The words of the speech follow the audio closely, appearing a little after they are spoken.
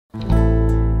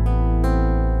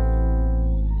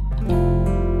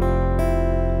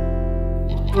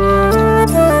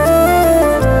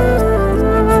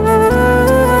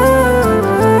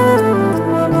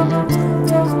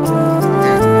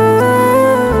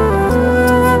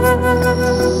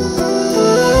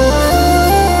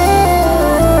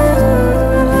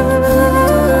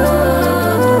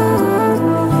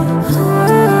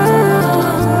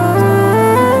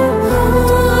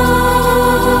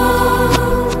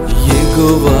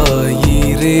Yehova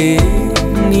Yire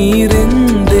Neer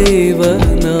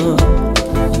Devana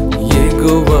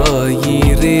Yehova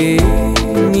Yire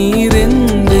Neer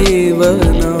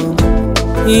Devana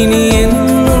Ini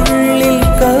ennullil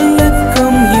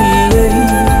kalakkam illai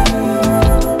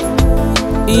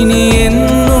Ini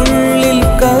ennullil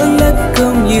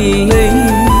kalakkam illai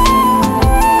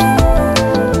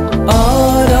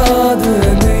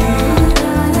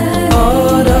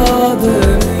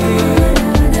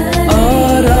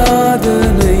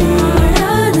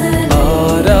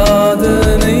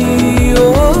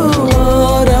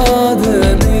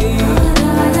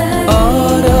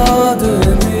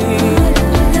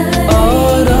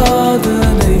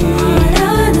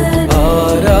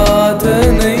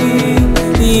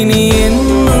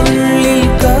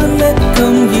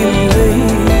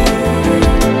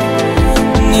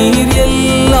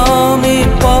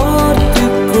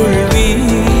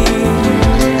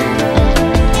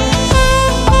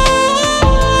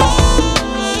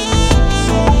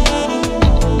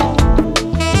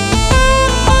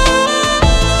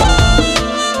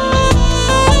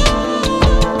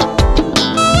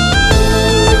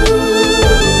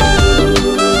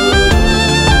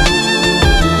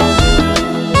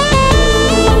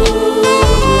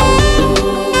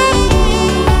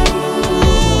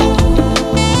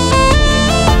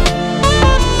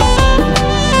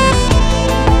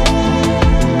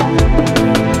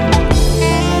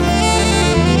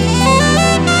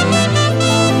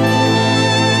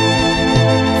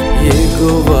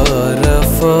Yehova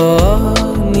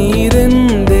Neer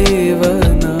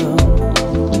Devana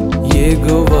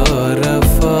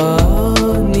Yehova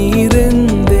Neer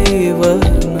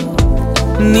Devana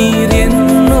Neer en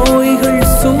noygal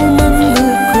sumandu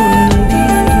kondi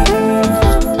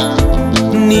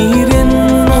Neer en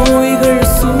noygal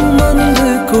sumandu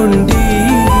kondi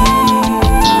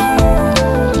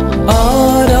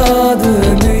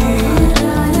Aaradhanai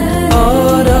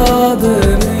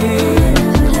Aaradhanai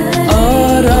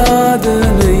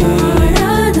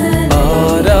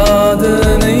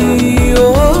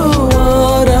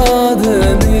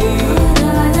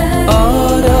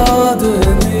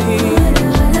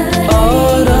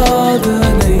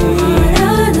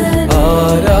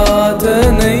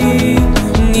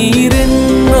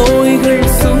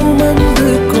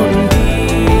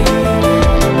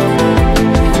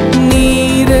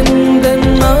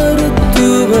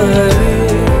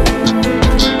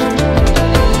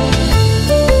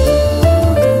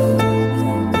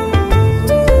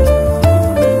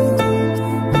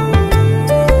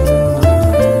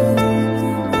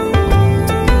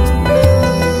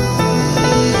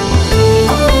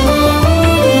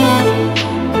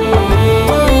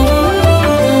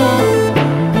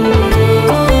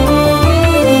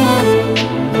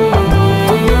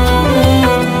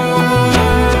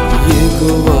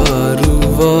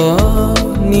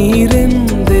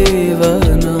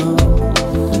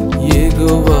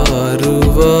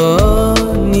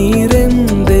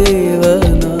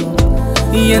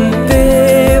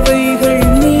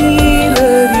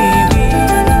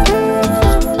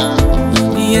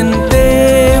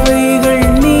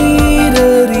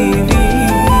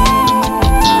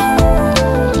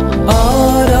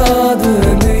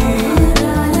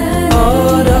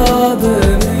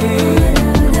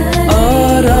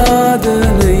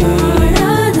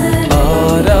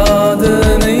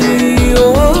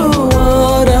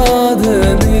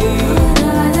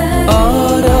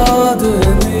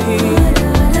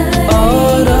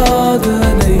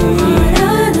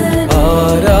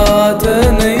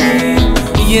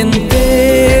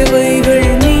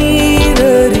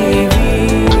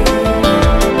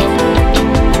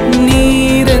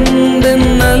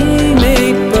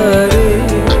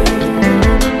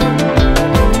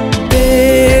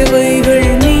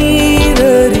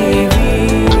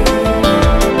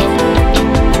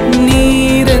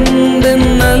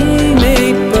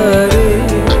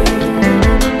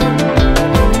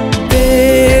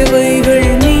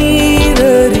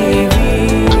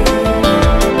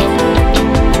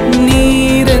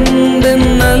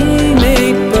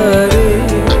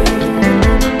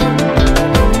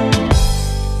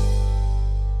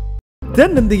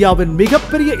தென்னிந்தியாவின்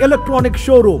மிகப்பெரிய electronic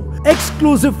showroom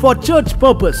exclusive for search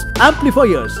purpose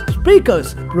amplifiers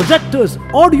speakers projectors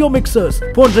audio mixtures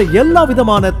போன்ற எல்லா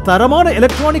விதமான தரமான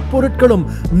electronic பொருட்களும்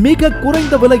மிக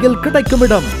குறைந்த விலையில் கிடைக்கும்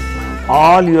இடம்.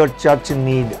 All your church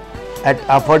need at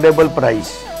affordable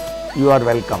price. You are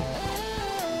welcome.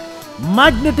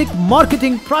 Magnetic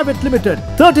Marketing Private Limited,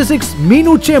 36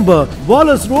 Meenu Chamber,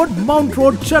 Wallace Road, Mount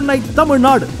Road, Chennai, Tamil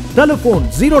Nadu. Telephone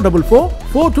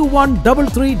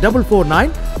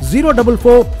 044-421-33449,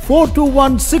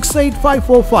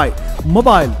 044-421-68545.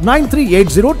 Mobile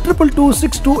 9380 222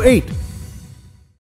 628.